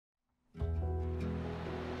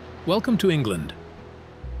Welcome to England.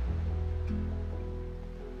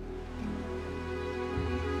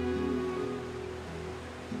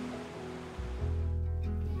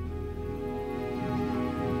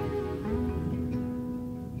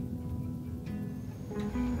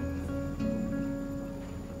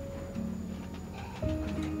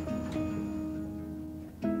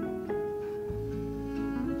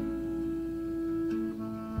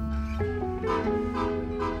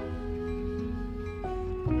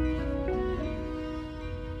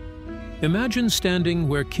 Imagine standing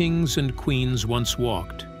where kings and queens once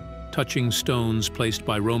walked, touching stones placed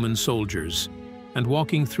by Roman soldiers, and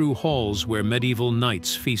walking through halls where medieval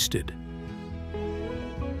knights feasted.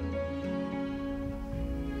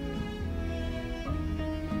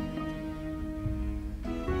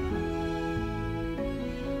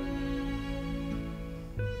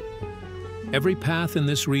 Every path in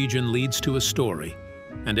this region leads to a story,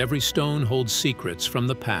 and every stone holds secrets from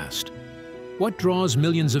the past. What draws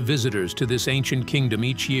millions of visitors to this ancient kingdom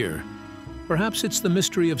each year? Perhaps it's the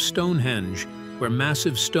mystery of Stonehenge, where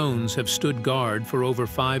massive stones have stood guard for over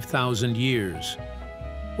 5,000 years.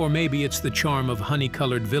 Or maybe it's the charm of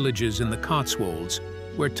honey-colored villages in the Cotswolds,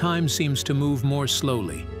 where time seems to move more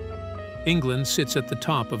slowly. England sits at the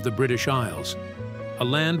top of the British Isles, a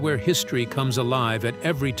land where history comes alive at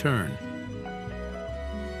every turn.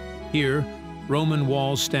 Here, Roman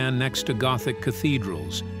walls stand next to Gothic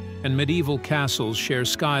cathedrals, and medieval castles share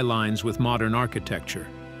skylines with modern architecture.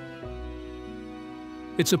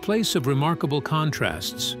 It's a place of remarkable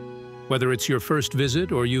contrasts. Whether it's your first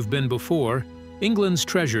visit or you've been before, England's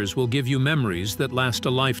treasures will give you memories that last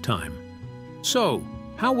a lifetime. So,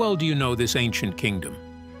 how well do you know this ancient kingdom?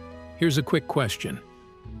 Here's a quick question.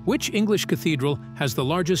 Which English cathedral has the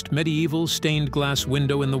largest medieval stained glass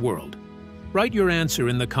window in the world? Write your answer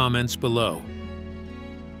in the comments below.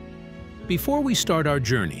 Before we start our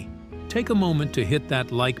journey, take a moment to hit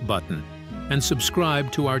that like button and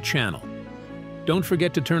subscribe to our channel. Don't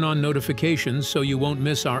forget to turn on notifications so you won't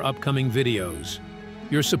miss our upcoming videos.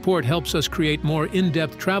 Your support helps us create more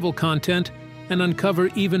in-depth travel content and uncover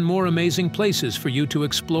even more amazing places for you to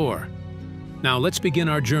explore. Now let's begin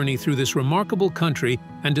our journey through this remarkable country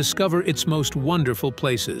and discover its most wonderful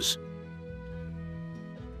places.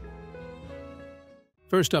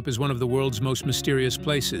 First up is one of the world's most mysterious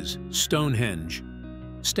places, Stonehenge.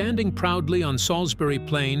 Standing proudly on Salisbury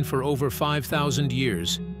Plain for over 5,000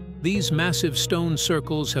 years, these massive stone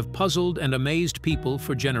circles have puzzled and amazed people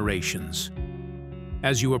for generations.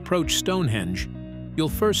 As you approach Stonehenge, you'll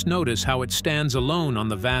first notice how it stands alone on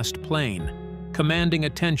the vast plain, commanding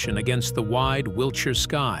attention against the wide Wiltshire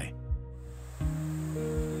sky.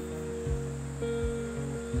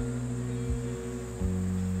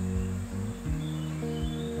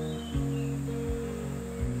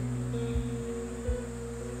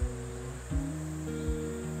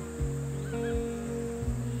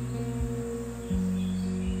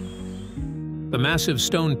 The massive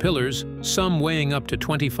stone pillars, some weighing up to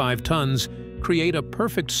 25 tons, create a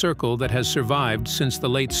perfect circle that has survived since the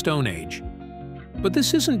late Stone Age. But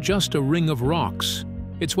this isn't just a ring of rocks.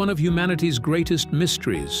 It's one of humanity's greatest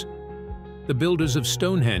mysteries. The builders of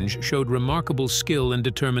Stonehenge showed remarkable skill and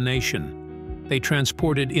determination. They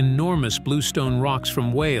transported enormous bluestone rocks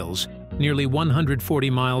from Wales, nearly 140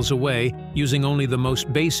 miles away, using only the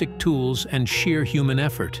most basic tools and sheer human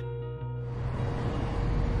effort.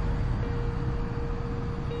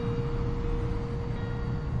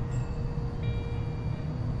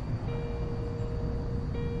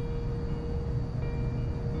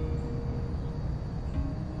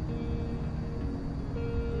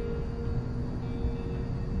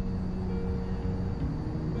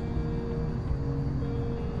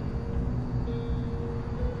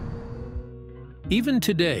 Even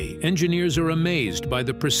today, engineers are amazed by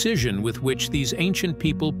the precision with which these ancient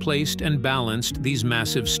people placed and balanced these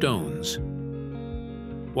massive stones.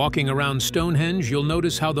 Walking around Stonehenge, you'll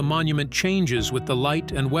notice how the monument changes with the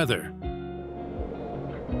light and weather.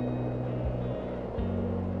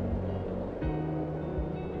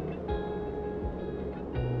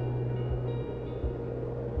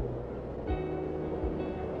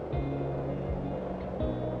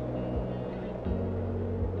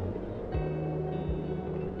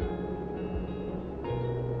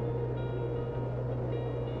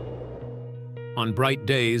 On bright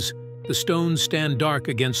days, the stones stand dark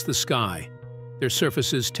against the sky, their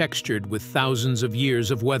surfaces textured with thousands of years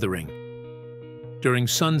of weathering. During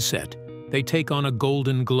sunset, they take on a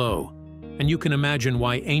golden glow, and you can imagine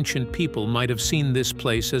why ancient people might have seen this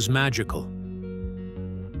place as magical.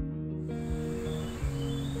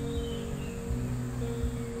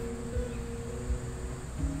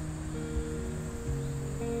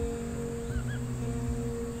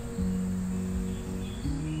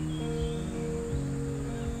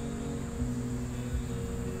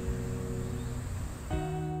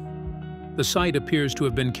 The site appears to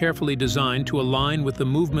have been carefully designed to align with the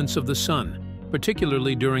movements of the sun,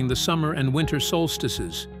 particularly during the summer and winter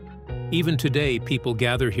solstices. Even today, people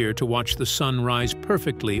gather here to watch the sun rise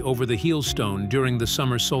perfectly over the heelstone during the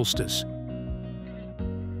summer solstice.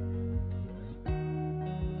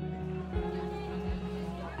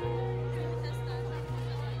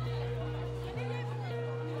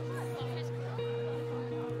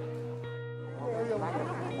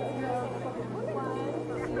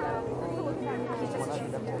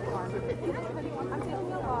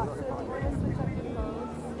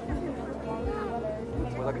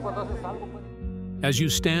 As you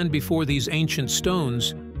stand before these ancient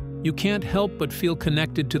stones, you can't help but feel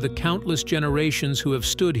connected to the countless generations who have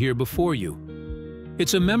stood here before you.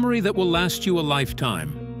 It's a memory that will last you a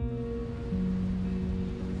lifetime.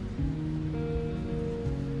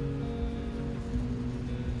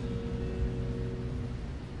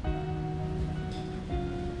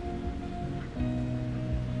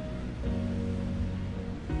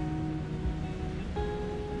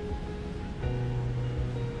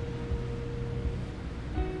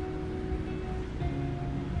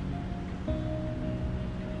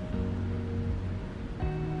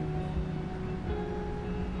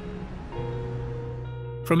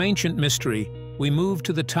 From ancient mystery, we move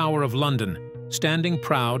to the Tower of London, standing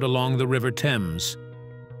proud along the River Thames.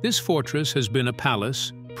 This fortress has been a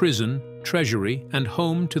palace, prison, treasury, and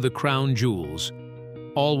home to the crown jewels,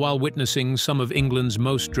 all while witnessing some of England's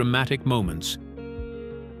most dramatic moments.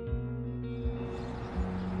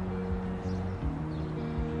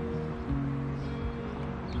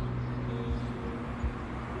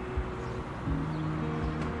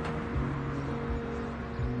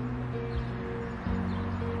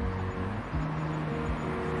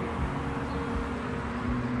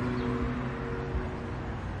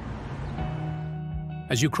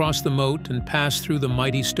 As you cross the moat and pass through the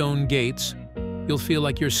mighty stone gates, you'll feel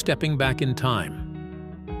like you're stepping back in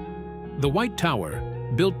time. The White Tower,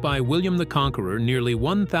 built by William the Conqueror nearly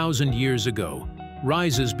 1,000 years ago,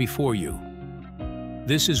 rises before you.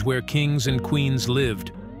 This is where kings and queens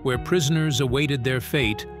lived, where prisoners awaited their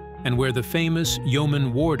fate, and where the famous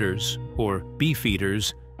yeoman warders, or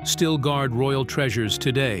beefeaters, still guard royal treasures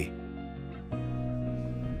today.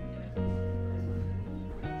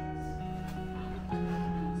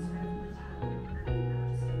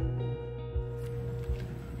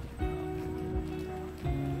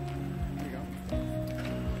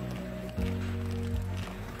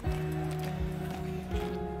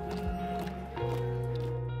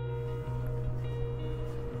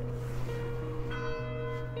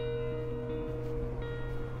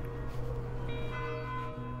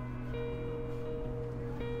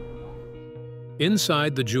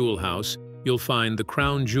 Inside the jewel house, you'll find the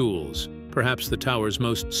crown jewels, perhaps the tower's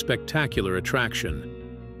most spectacular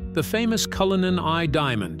attraction. The famous Cullinan Eye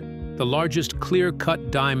diamond, the largest clear-cut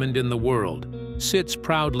diamond in the world, sits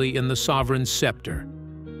proudly in the sovereign's scepter.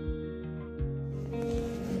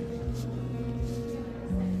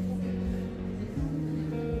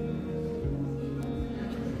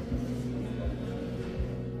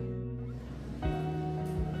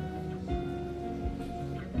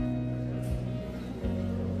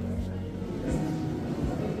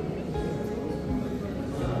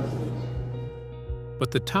 But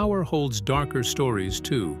the tower holds darker stories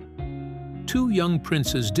too. Two young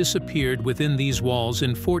princes disappeared within these walls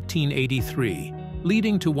in 1483,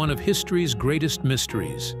 leading to one of history's greatest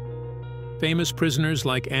mysteries. Famous prisoners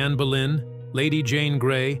like Anne Boleyn, Lady Jane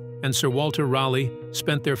Grey, and Sir Walter Raleigh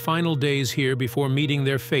spent their final days here before meeting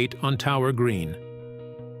their fate on Tower Green.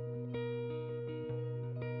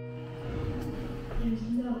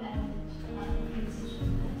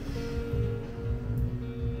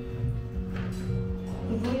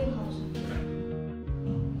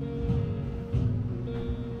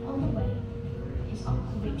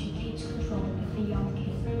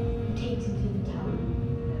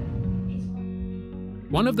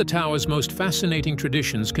 One of the tower's most fascinating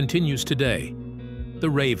traditions continues today: the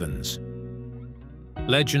ravens.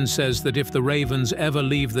 Legend says that if the ravens ever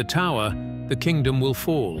leave the tower, the kingdom will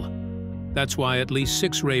fall. That's why at least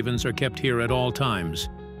 6 ravens are kept here at all times,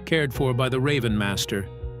 cared for by the Raven Master.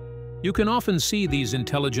 You can often see these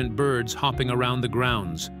intelligent birds hopping around the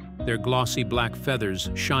grounds, their glossy black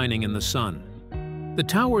feathers shining in the sun. The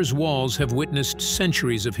tower's walls have witnessed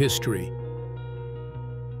centuries of history.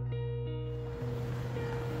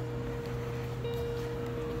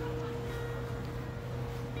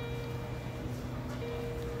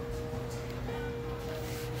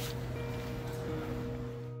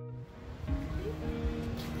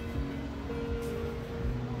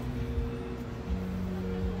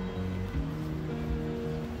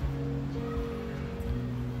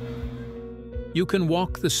 You can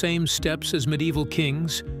walk the same steps as medieval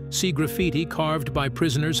kings, see graffiti carved by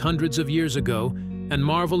prisoners hundreds of years ago, and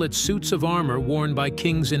marvel at suits of armor worn by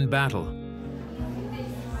kings in battle.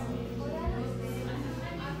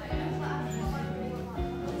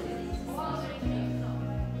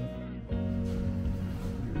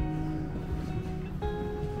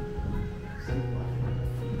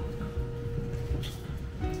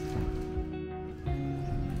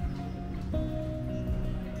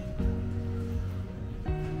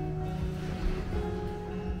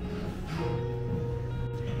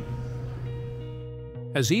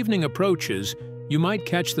 As evening approaches, you might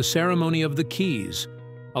catch the ceremony of the keys,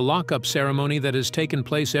 a lock-up ceremony that has taken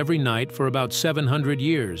place every night for about 700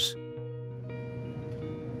 years.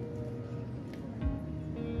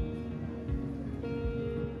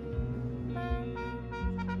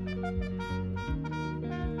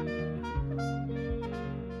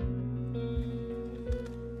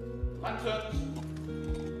 Lanterns!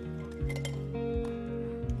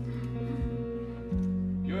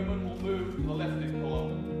 Yeomen will move to the left in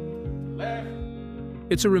column. Left!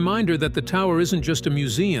 It's a reminder that the tower isn't just a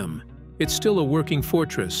museum, it's still a working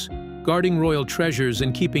fortress, guarding royal treasures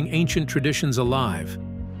and keeping ancient traditions alive.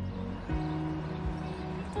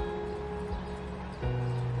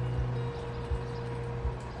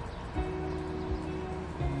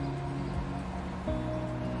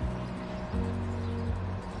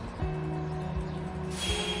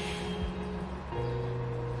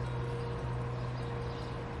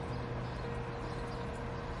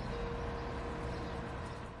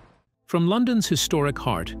 From London's historic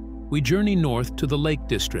heart, we journey north to the Lake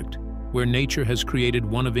District, where nature has created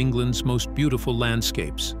one of England's most beautiful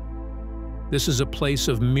landscapes. This is a place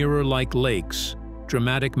of mirror-like lakes,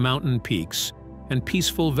 dramatic mountain peaks, and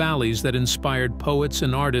peaceful valleys that inspired poets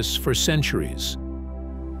and artists for centuries.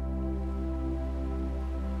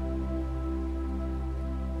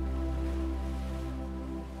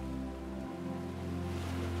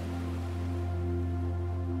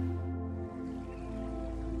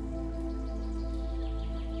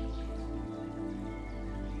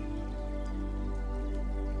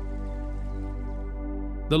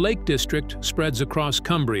 The Lake District spreads across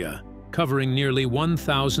Cumbria, covering nearly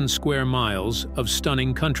 1,000 square miles of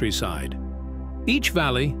stunning countryside. Each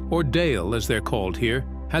valley, or dale as they're called here,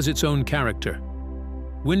 has its own character.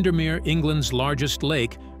 Windermere, England's largest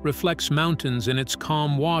lake, reflects mountains in its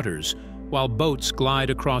calm waters, while boats glide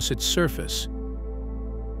across its surface.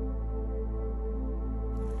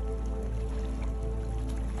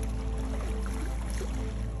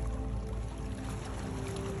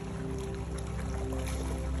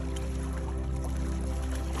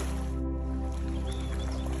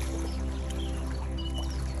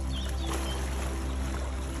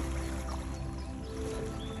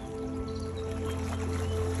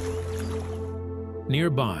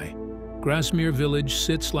 Nearby, Grasmere village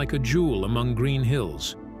sits like a jewel among green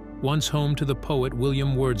hills, once home to the poet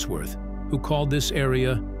William Wordsworth, who called this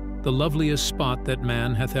area the loveliest spot that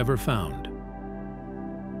man hath ever found.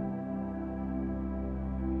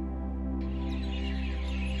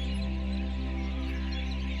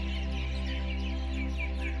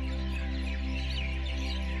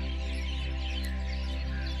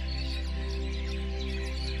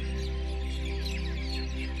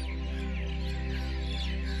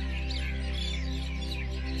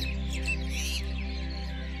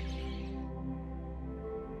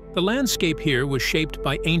 The landscape here was shaped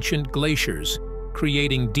by ancient glaciers,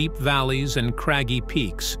 creating deep valleys and craggy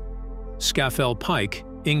peaks. Scafell Pike,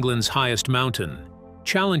 England's highest mountain,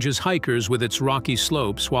 challenges hikers with its rocky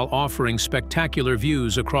slopes while offering spectacular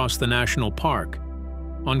views across the national park.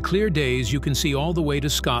 On clear days, you can see all the way to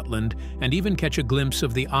Scotland and even catch a glimpse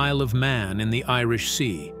of the Isle of Man in the Irish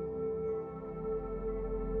Sea.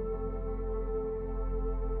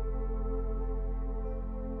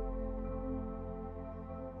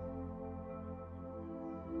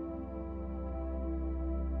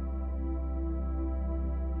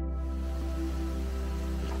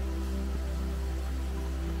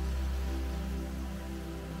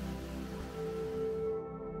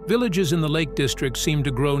 Villages in the Lake District seem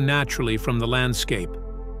to grow naturally from the landscape.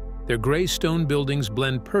 Their grey stone buildings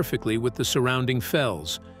blend perfectly with the surrounding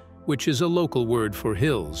fells, which is a local word for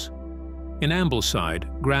hills. In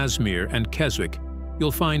Ambleside, Grasmere, and Keswick,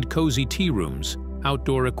 you'll find cozy tea rooms,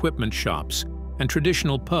 outdoor equipment shops, and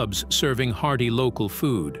traditional pubs serving hearty local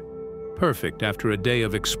food. Perfect after a day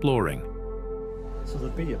of exploring. So the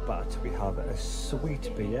beer vat, we have a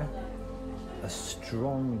sweet beer, a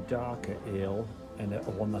strong darker ale, and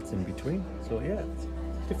one that's in between. So yeah,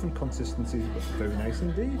 different consistencies, but very nice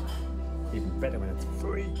indeed. Even better when it's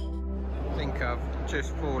free. think I've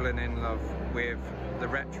just fallen in love with the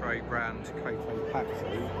retro brand Coexist.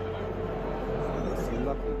 It's a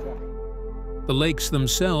lovely jacket. The lakes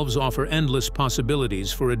themselves offer endless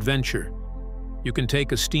possibilities for adventure. You can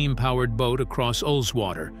take a steam-powered boat across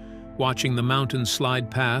Ullswater, watching the mountains slide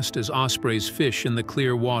past as ospreys fish in the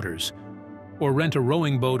clear waters, or rent a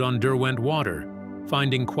rowing boat on Derwent Water,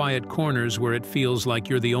 finding quiet corners where it feels like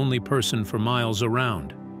you're the only person for miles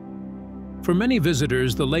around. For many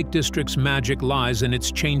visitors, the Lake District's magic lies in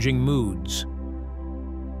its changing moods.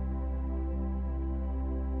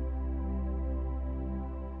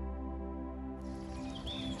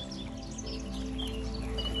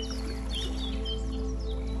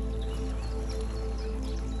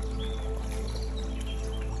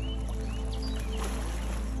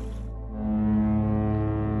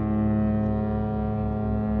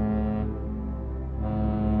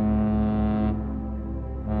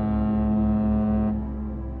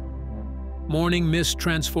 Morning mist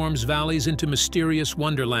transforms valleys into mysterious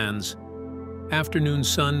wonderlands. Afternoon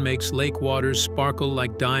sun makes lake waters sparkle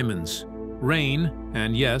like diamonds. Rain,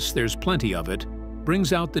 and yes, there's plenty of it,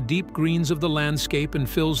 brings out the deep greens of the landscape and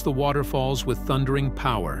fills the waterfalls with thundering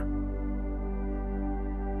power.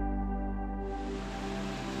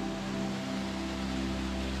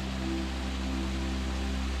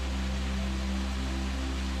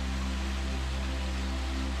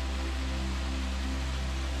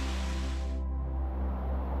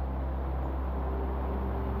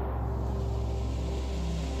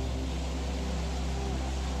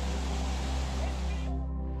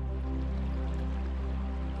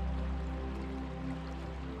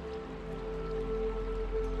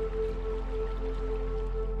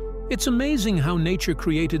 It's amazing how nature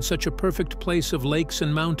created such a perfect place of lakes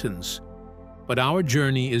and mountains. But our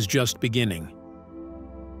journey is just beginning.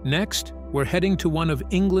 Next, we're heading to one of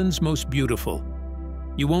England's most beautiful.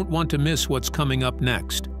 You won't want to miss what's coming up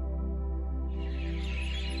next.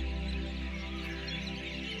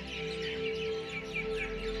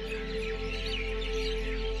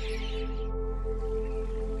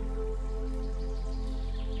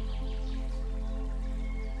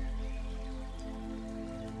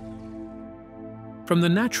 From the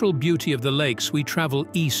natural beauty of the lakes, we travel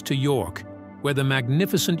east to York, where the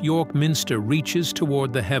magnificent York Minster reaches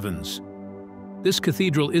toward the heavens. This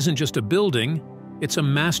cathedral isn't just a building, it's a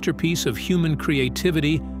masterpiece of human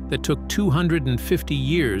creativity that took 250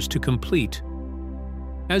 years to complete.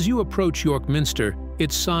 As you approach York Minster,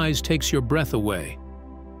 its size takes your breath away.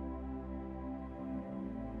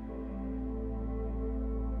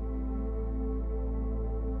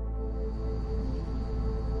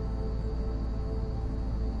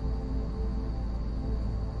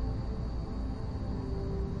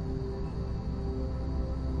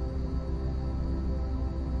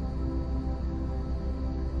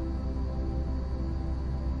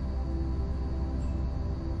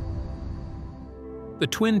 The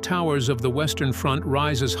twin towers of the western front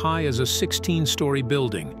rise as high as a 16-story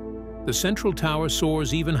building. The central tower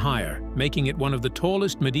soars even higher, making it one of the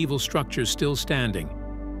tallest medieval structures still standing.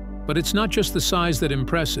 But it's not just the size that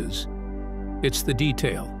impresses, it's the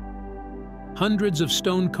detail. Hundreds of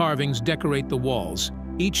stone carvings decorate the walls,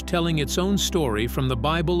 each telling its own story from the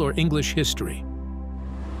Bible or English history.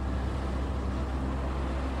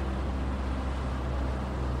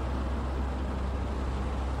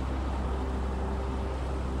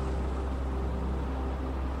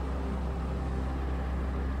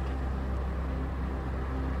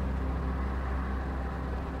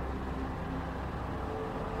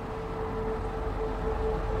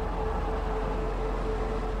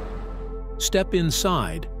 Step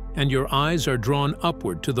inside, and your eyes are drawn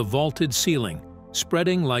upward to the vaulted ceiling,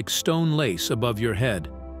 spreading like stone lace above your head.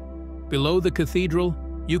 Below the cathedral,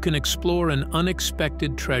 you can explore an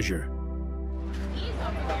unexpected treasure.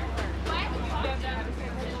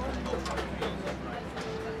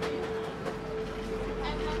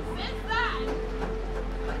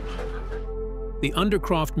 The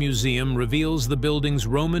Undercroft Museum reveals the building's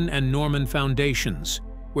Roman and Norman foundations,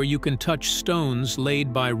 where you can touch stones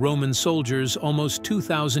laid by Roman soldiers almost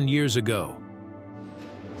 2,000 years ago.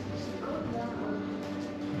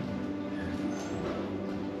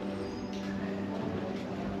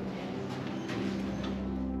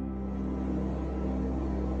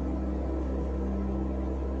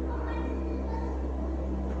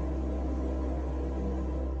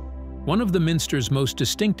 One of the Minster's most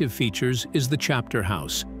distinctive features is the chapter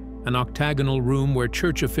house, an octagonal room where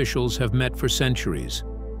church officials have met for centuries.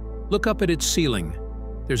 Look up at its ceiling.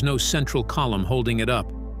 There's no central column holding it up,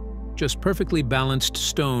 just perfectly balanced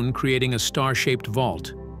stone creating a star-shaped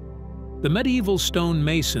vault. The medieval stone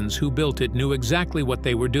masons who built it knew exactly what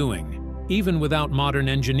they were doing. even without modern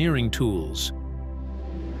engineering tools.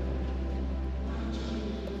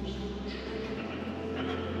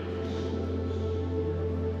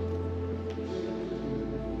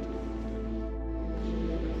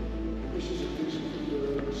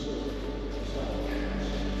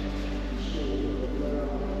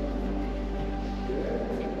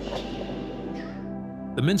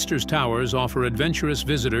 The Minster's towers offer adventurous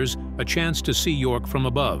visitors a chance to see York from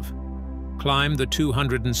above. Climb the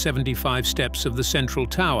 275 steps of the central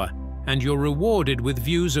tower, and you're rewarded with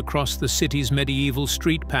views across the city's medieval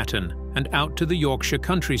street pattern and out to the Yorkshire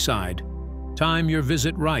countryside. Time your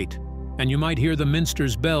visit right, and you might hear the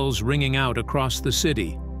Minster's bells ringing out across the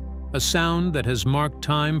city, a sound that has marked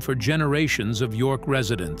time for generations of York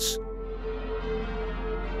residents.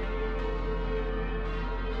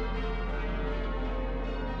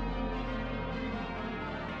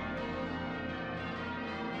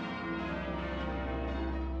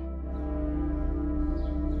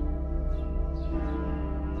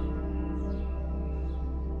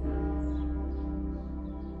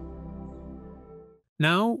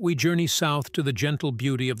 Now we journey south to the gentle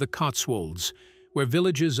beauty of the Cotswolds, where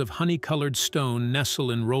villages of honey-colored stone nestle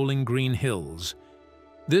in rolling green hills.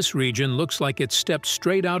 This region looks like it stepped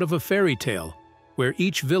straight out of a fairy tale, where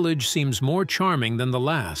each village seems more charming than the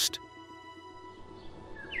last.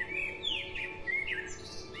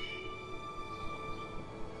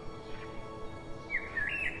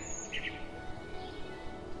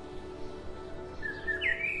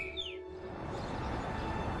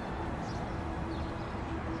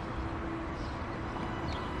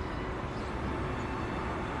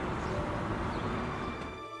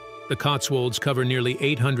 The Cotswolds cover nearly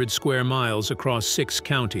 800 square miles across 6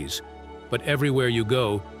 counties, but everywhere you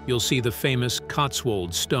go, you'll see the famous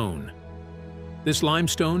Cotswold stone. This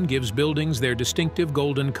limestone gives buildings their distinctive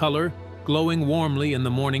golden color, glowing warmly in the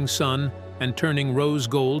morning sun and turning rose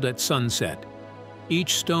gold at sunset.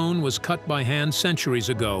 Each stone was cut by hand centuries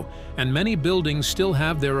ago, and many buildings still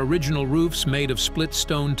have their original roofs made of split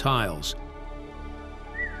stone tiles.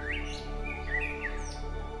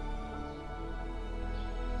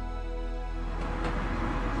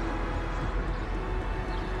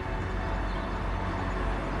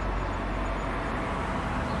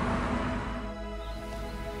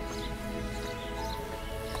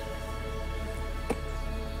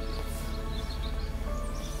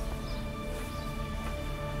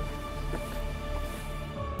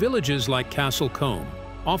 Villages like Castle Combe,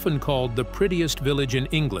 often called the prettiest village in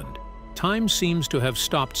England, time seems to have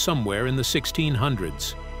stopped somewhere in the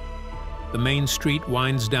 1600s. The main street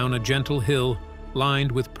winds down a gentle hill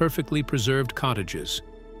lined with perfectly preserved cottages.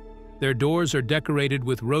 Their doors are decorated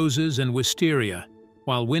with roses and wisteria,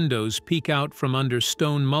 while windows peek out from under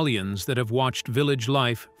stone mullions that have watched village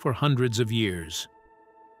life for hundreds of years.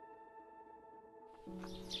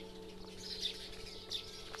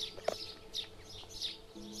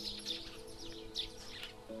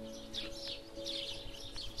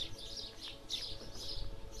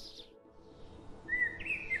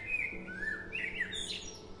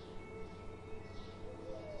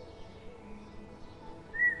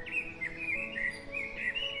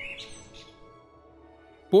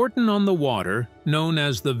 Bourton-on-the-Water, known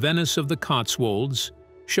as the Venice of the Cotswolds,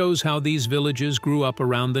 shows how these villages grew up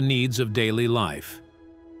around the needs of daily life.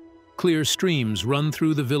 Clear streams run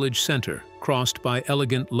through the village center, crossed by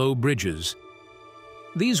elegant low bridges.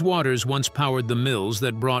 These waters once powered the mills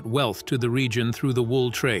that brought wealth to the region through the wool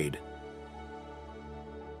trade.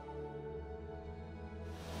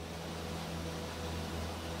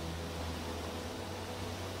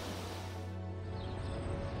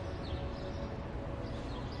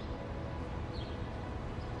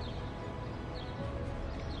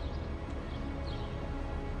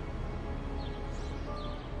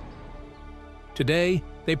 Today,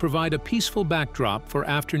 they provide a peaceful backdrop for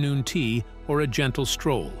afternoon tea or a gentle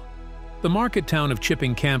stroll. The market town of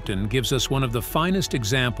Chipping Campden gives us one of the finest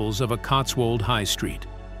examples of a Cotswold high street.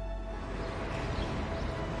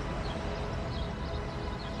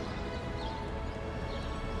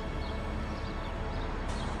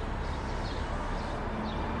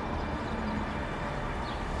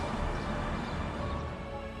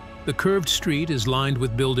 The curved street is lined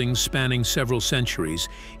with buildings spanning several centuries,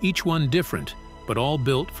 each one different, but all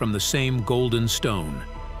built from the same golden stone.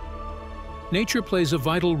 Nature plays a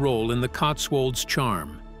vital role in the Cotswolds'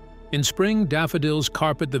 charm. In spring, daffodils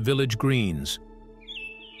carpet the village greens.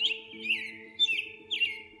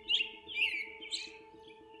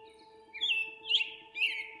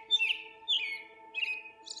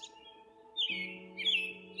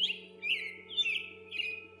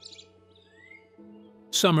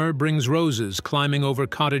 Summer brings roses climbing over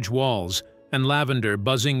cottage walls and lavender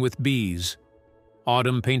buzzing with bees.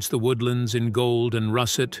 Autumn paints the woodlands in gold and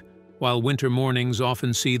russet, while winter mornings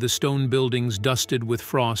often see the stone buildings dusted with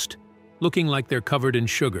frost, looking like they're covered in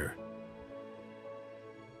sugar.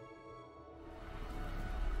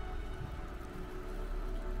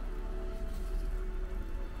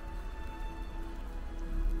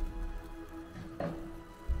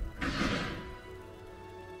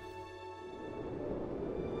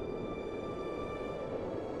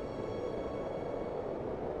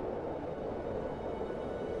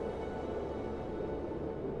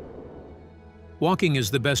 Walking is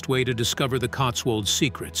the best way to discover the Cotswolds'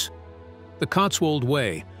 secrets. The Cotswold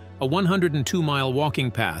Way, a 102-mile walking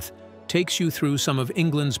path, takes you through some of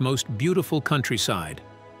England's most beautiful countryside.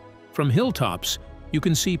 From hilltops, you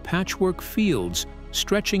can see patchwork fields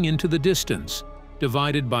stretching into the distance,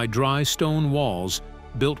 divided by dry stone walls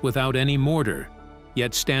built without any mortar,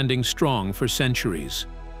 yet standing strong for centuries.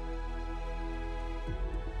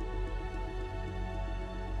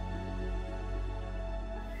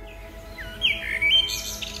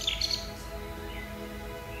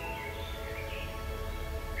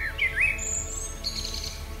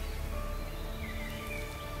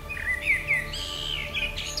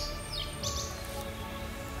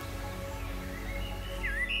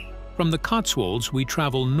 From the Cotswolds, we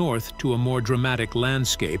travel north to a more dramatic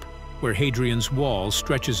landscape where Hadrian's Wall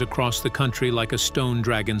stretches across the country like a stone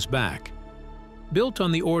dragon's back. Built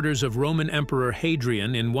on the orders of Roman Emperor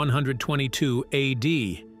Hadrian in 122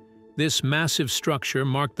 AD, this massive structure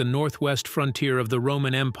marked the northwest frontier of the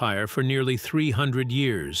Roman Empire for nearly 300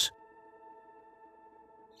 years.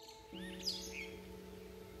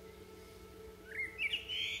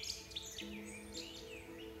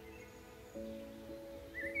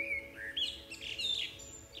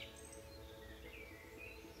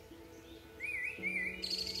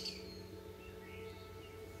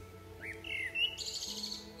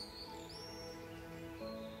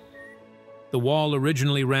 The wall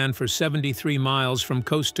originally ran for 73 miles from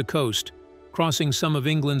coast to coast, crossing some of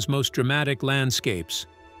England's most dramatic landscapes.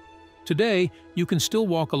 Today, you can still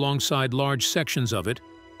walk alongside large sections of it,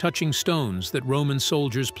 touching stones that Roman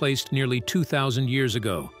soldiers placed nearly 2,000 years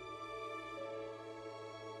ago.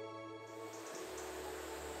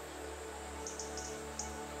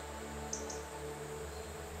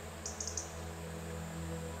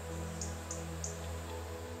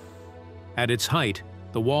 At its height,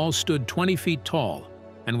 the wall stood 20 feet tall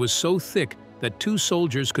and was so thick that two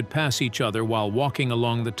soldiers could pass each other while walking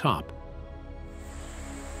along the top.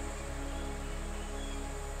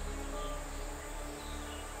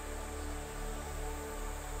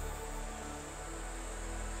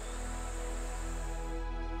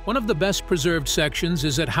 One of the best preserved sections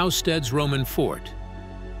is at Housestead's Roman fort.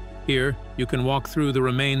 Here, you can walk through the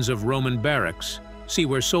remains of Roman barracks, see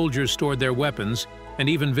where soldiers stored their weapons, and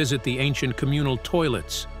even visit the ancient communal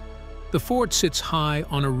toilets. The fort sits high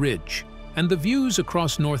on a ridge, and the views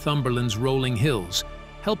across Northumberland's rolling hills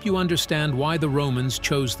help you understand why the Romans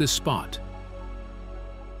chose this spot.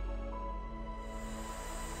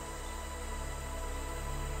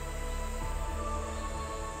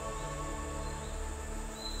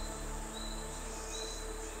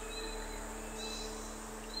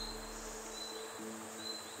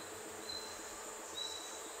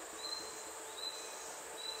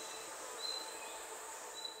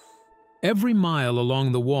 Every mile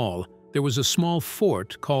along the wall, there was a small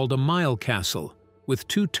fort called a mile castle, with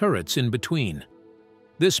two turrets in between.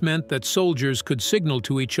 This meant that soldiers could signal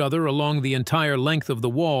to each other along the entire length of the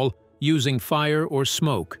wall using fire or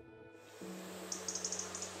smoke.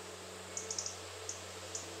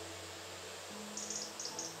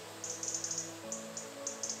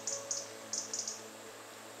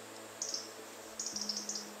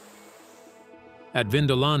 At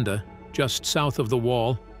Vindolanda, just south of the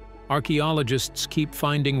wall, archaeologists keep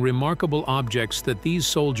finding remarkable objects that these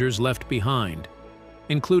soldiers left behind,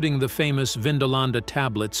 including the famous Vindolanda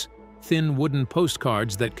tablets, thin wooden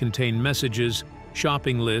postcards that contain messages,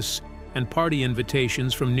 shopping lists, and party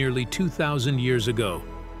invitations from nearly 2,000 years ago.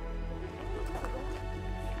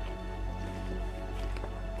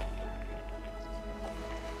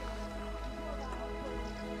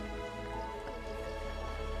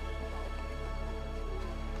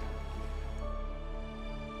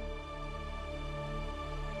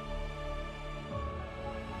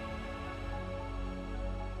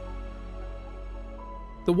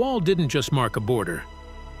 The wall didn't just mark a border.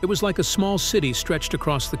 It was like a small city stretched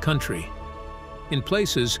across the country. In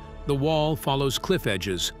places, the wall follows cliff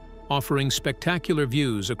edges, offering spectacular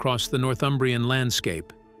views across the Northumbrian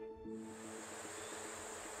landscape.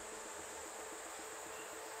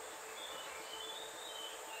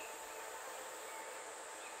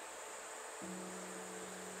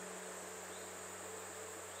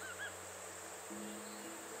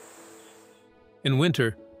 In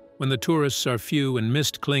winter, when the tourists are few and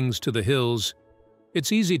mist clings to the hills,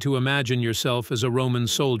 it's easy to imagine yourself as a Roman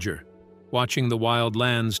soldier, watching the wild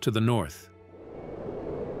lands to the north.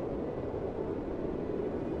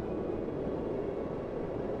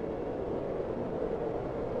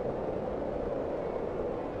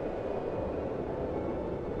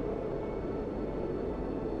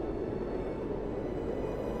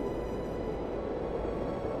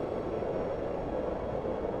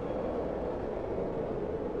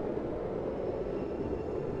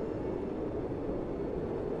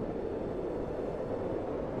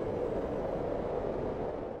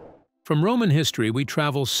 From Roman history, we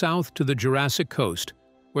travel south to the Jurassic coast,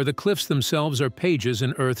 where the cliffs themselves are pages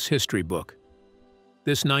in Earth's history book.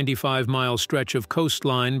 This 95-mile stretch of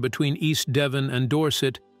coastline between East Devon and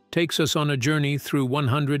Dorset takes us on a journey through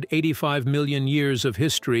 185 million years of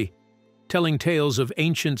history, telling tales of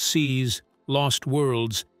ancient seas, lost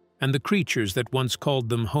worlds, and the creatures that once called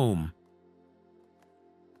them home.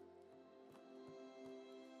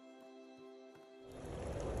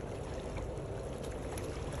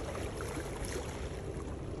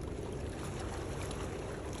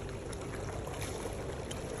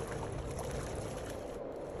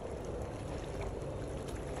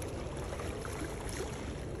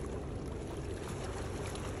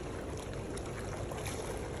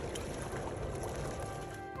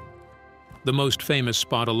 The most famous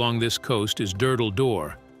spot along this coast is Durdle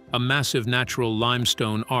Door, a massive natural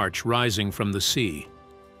limestone arch rising from the sea.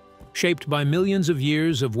 Shaped by millions of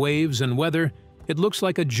years of waves and weather, it looks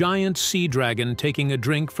like a giant sea dragon taking a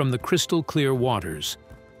drink from the crystal-clear waters.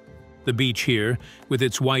 The beach here, with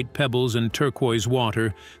its white pebbles and turquoise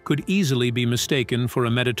water, could easily be mistaken for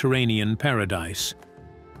a Mediterranean paradise.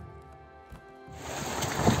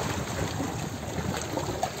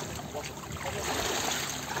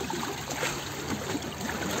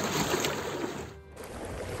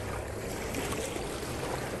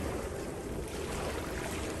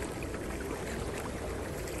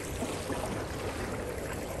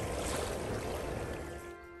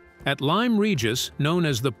 At Lyme Regis, known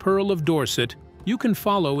as the Pearl of Dorset, you can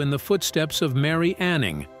follow in the footsteps of Mary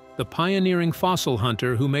Anning, the pioneering fossil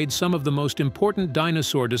hunter who made some of the most important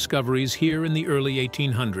dinosaur discoveries here in the early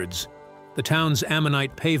 1800s. The town's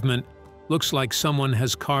ammonite pavement looks like someone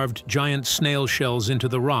has carved giant snail shells into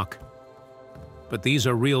the rock. But these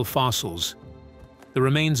are real fossils, the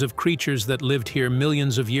remains of creatures that lived here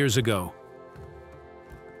millions of years ago.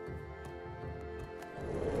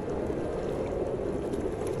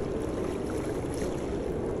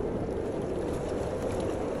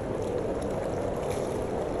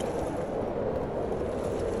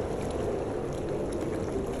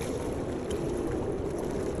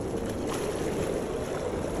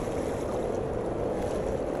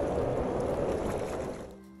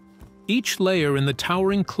 Each layer in the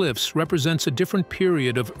towering cliffs represents a different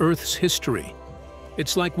period of Earth's history.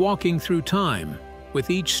 It's like walking through time, with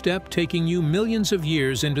each step taking you millions of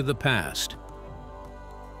years into the past.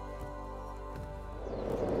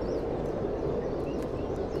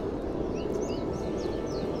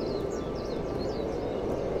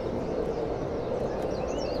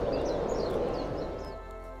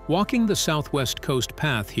 Walking the southwest coast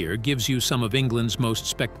path here gives you some of England's most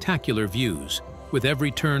spectacular views, with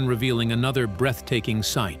every turn revealing another breathtaking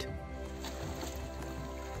sight.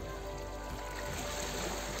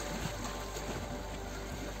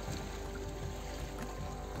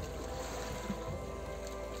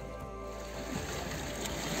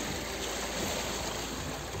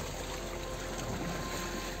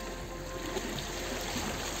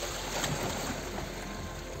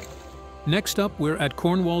 Next up, we're at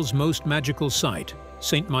Cornwall's most magical site,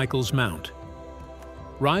 St. Michael's Mount.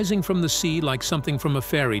 Rising from the sea like something from a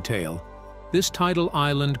fairy tale, this tidal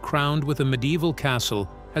island crowned with a medieval castle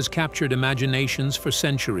has captured imaginations for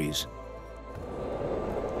centuries.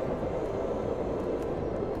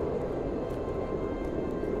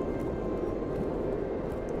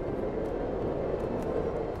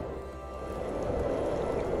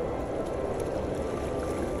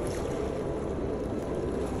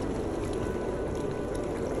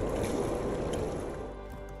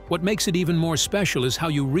 What makes it even more special is how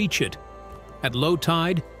you reach it. At low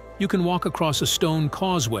tide, you can walk across a stone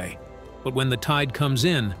causeway, but when the tide comes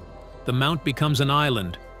in, the mount becomes an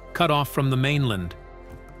island, cut off from the mainland.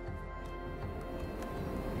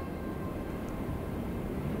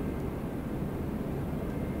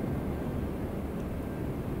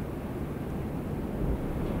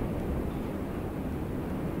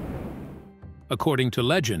 According to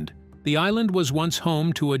legend, the island was once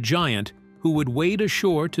home to a giant who would wade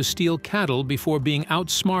ashore to steal cattle before being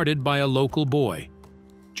outsmarted by a local boy.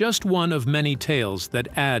 Just one of many tales that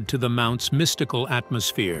add to the mount's mystical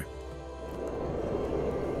atmosphere.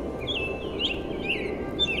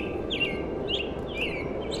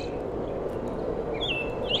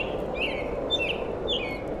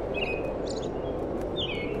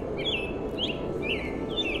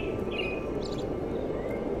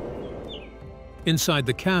 Inside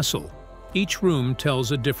the castle, each room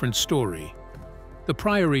tells a different story. The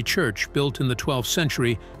Priory Church, built in the 12th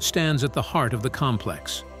century, stands at the heart of the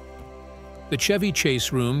complex. The Chevy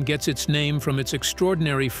Chase Room gets its name from its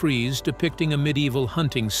extraordinary frieze depicting a medieval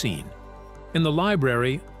hunting scene. In the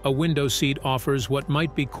library, a window seat offers what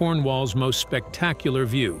might be Cornwall's most spectacular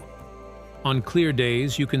view. On clear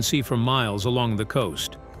days, you can see for miles along the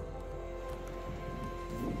coast.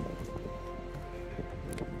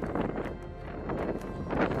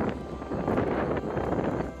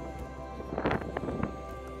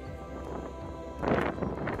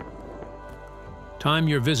 Time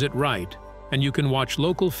your visit right, and you can watch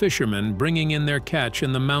local fishermen bringing in their catch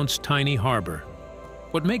in the Mount's tiny harbor.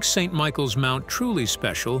 What makes St. Michael's Mount truly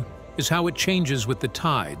special is how it changes with the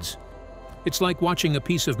tides. It's like watching a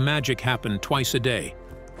piece of magic happen twice a day.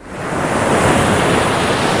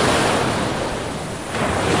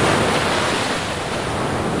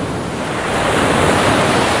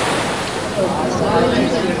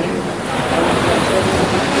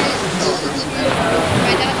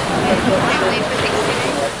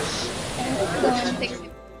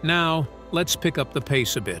 Now, let's pick up the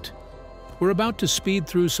pace a bit. We're about to speed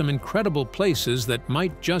through some incredible places that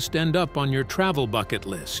might just end up on your travel bucket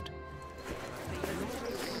list.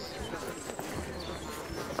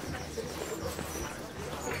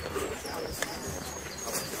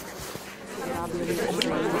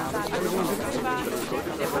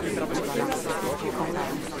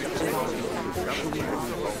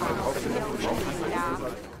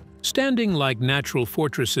 Standing like natural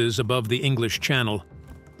fortresses above the English Channel,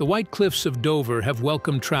 the White Cliffs of Dover have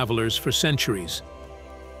welcomed travelers for centuries.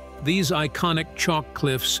 These iconic chalk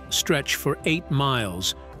cliffs stretch for 8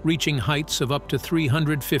 miles, reaching heights of up to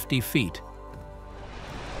 350 feet.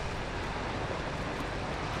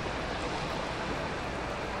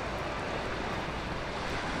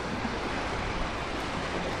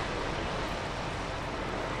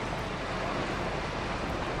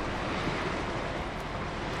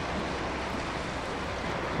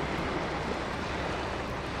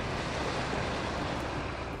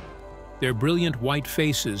 Their brilliant white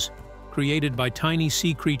faces, created by tiny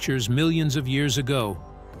sea creatures millions of years ago,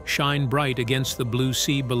 shine bright against the blue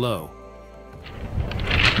sea below.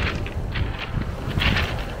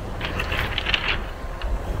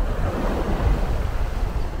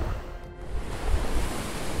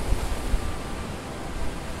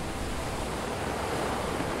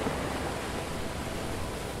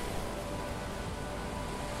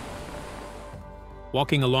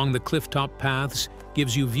 Walking along the clifftop paths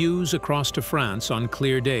gives you views across to France on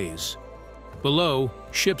clear days. Below,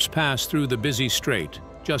 ships pass through the busy strait,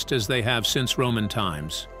 just as they have since Roman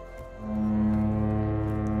times.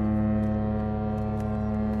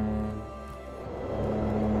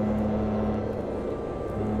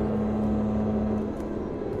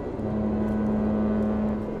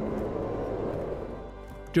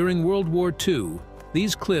 During World War II,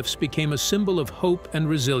 these cliffs became a symbol of hope and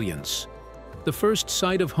resilience. The first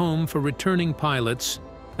sight of home for returning pilots,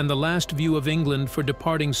 and the last view of England for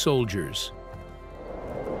departing soldiers.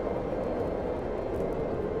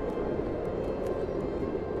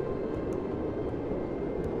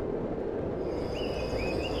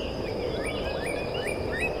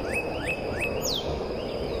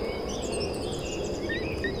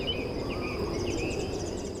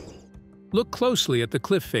 Look closely at the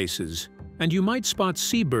cliff faces, and you might spot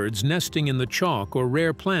seabirds nesting in the chalk or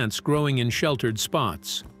rare plants growing in sheltered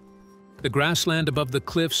spots. The grassland above the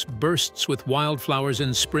cliffs bursts with wildflowers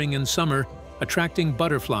in spring and summer, attracting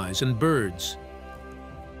butterflies and birds.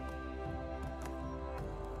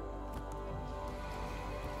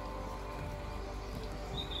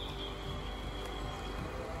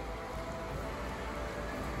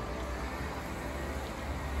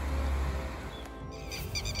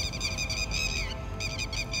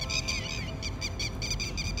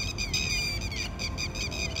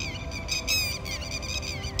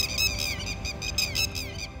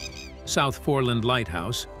 South Foreland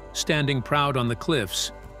Lighthouse, standing proud on the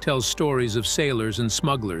cliffs, tells stories of sailors and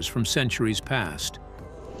smugglers from centuries past.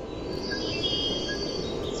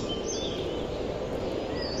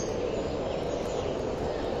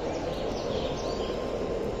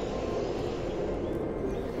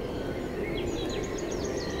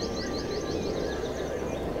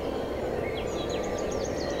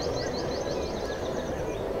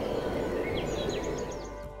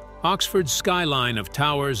 Oxford's skyline of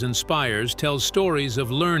towers and spires tells stories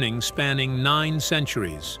of learning spanning 9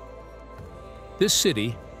 centuries. This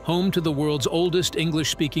city, home to the world's oldest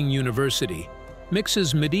English-speaking university,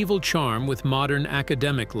 mixes medieval charm with modern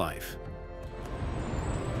academic life.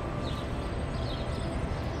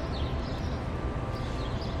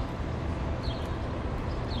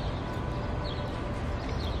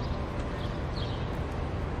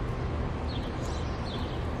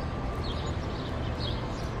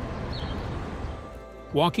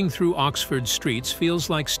 Walking through Oxford's streets feels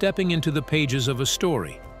like stepping into the pages of a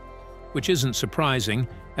story, which isn't surprising,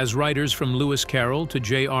 as writers from Lewis Carroll to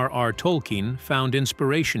J.R.R. Tolkien found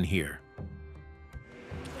inspiration here.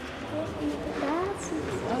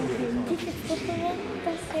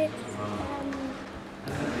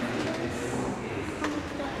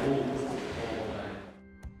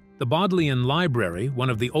 The Bodleian Library, one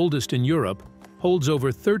of the oldest in Europe, holds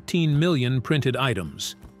over 13 million printed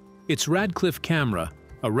items. Its Radcliffe camera,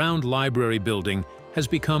 a round library building, has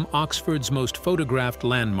become Oxford's most photographed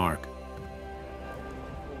landmark.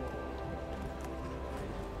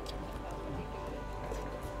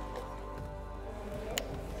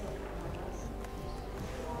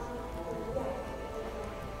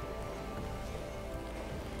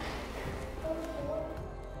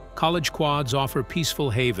 College quads offer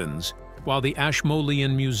peaceful havens, while the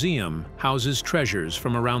Ashmolean Museum houses treasures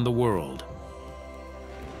from around the world.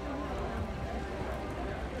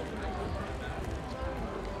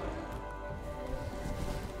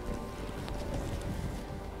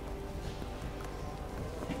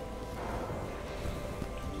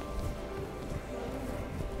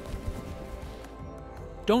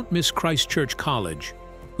 Don't miss Christ Church College,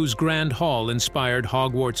 whose Grand Hall inspired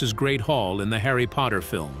Hogwarts' Great Hall in the Harry Potter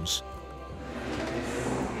films.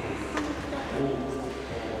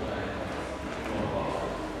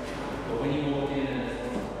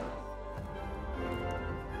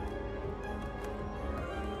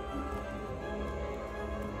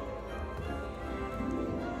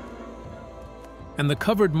 And the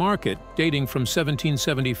Covered Market, dating from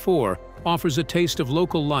 1774, offers a taste of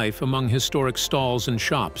local life among historic stalls and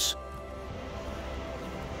shops.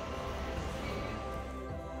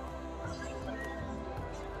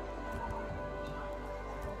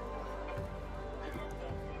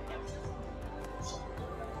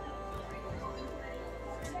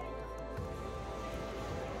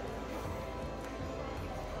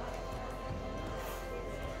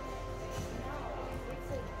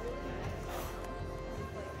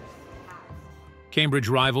 Cambridge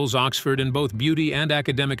rivals Oxford in both beauty and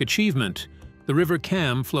academic achievement. The River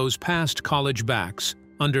Cam flows past college backs,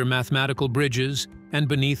 under mathematical bridges, and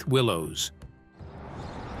beneath willows.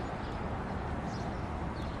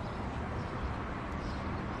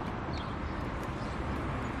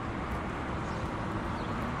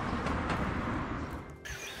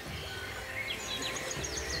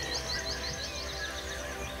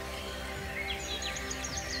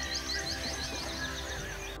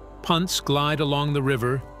 Punts glide along the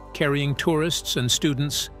river, carrying tourists and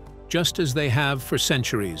students, just as they have for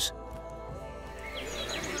centuries.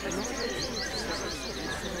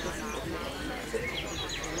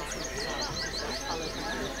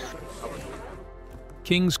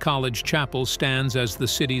 King's College Chapel stands as the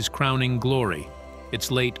city's crowning glory, its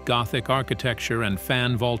late Gothic architecture and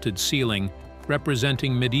fan-vaulted ceiling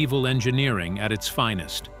representing medieval engineering at its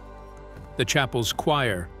finest. The chapel's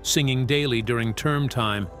choir, singing daily during term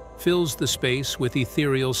time, fills the space with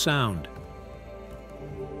ethereal sound.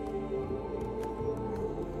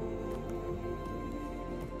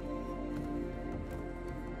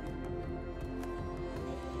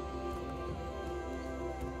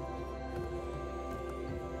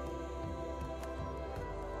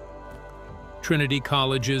 Trinity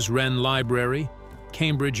College's Wren Library,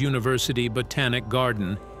 Cambridge University Botanic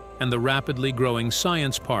Garden, and the rapidly growing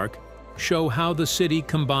Science Park show how the city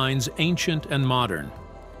combines ancient and modern,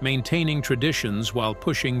 maintaining traditions while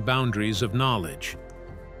pushing boundaries of knowledge.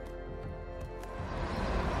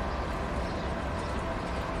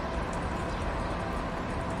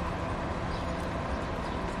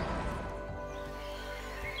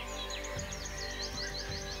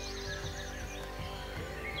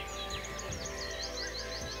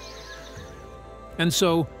 And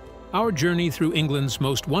so, our journey through England's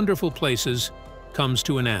most wonderful places comes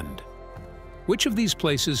to an end. Which of these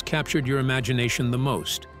places captured your imagination the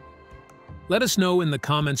most? Let us know in the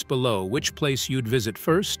comments below which place you'd visit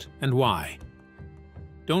first and why.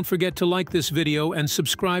 Don't forget to like this video and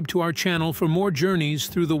subscribe to our channel for more journeys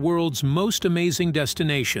through the world's most amazing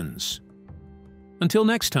destinations. Until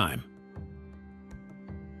next time.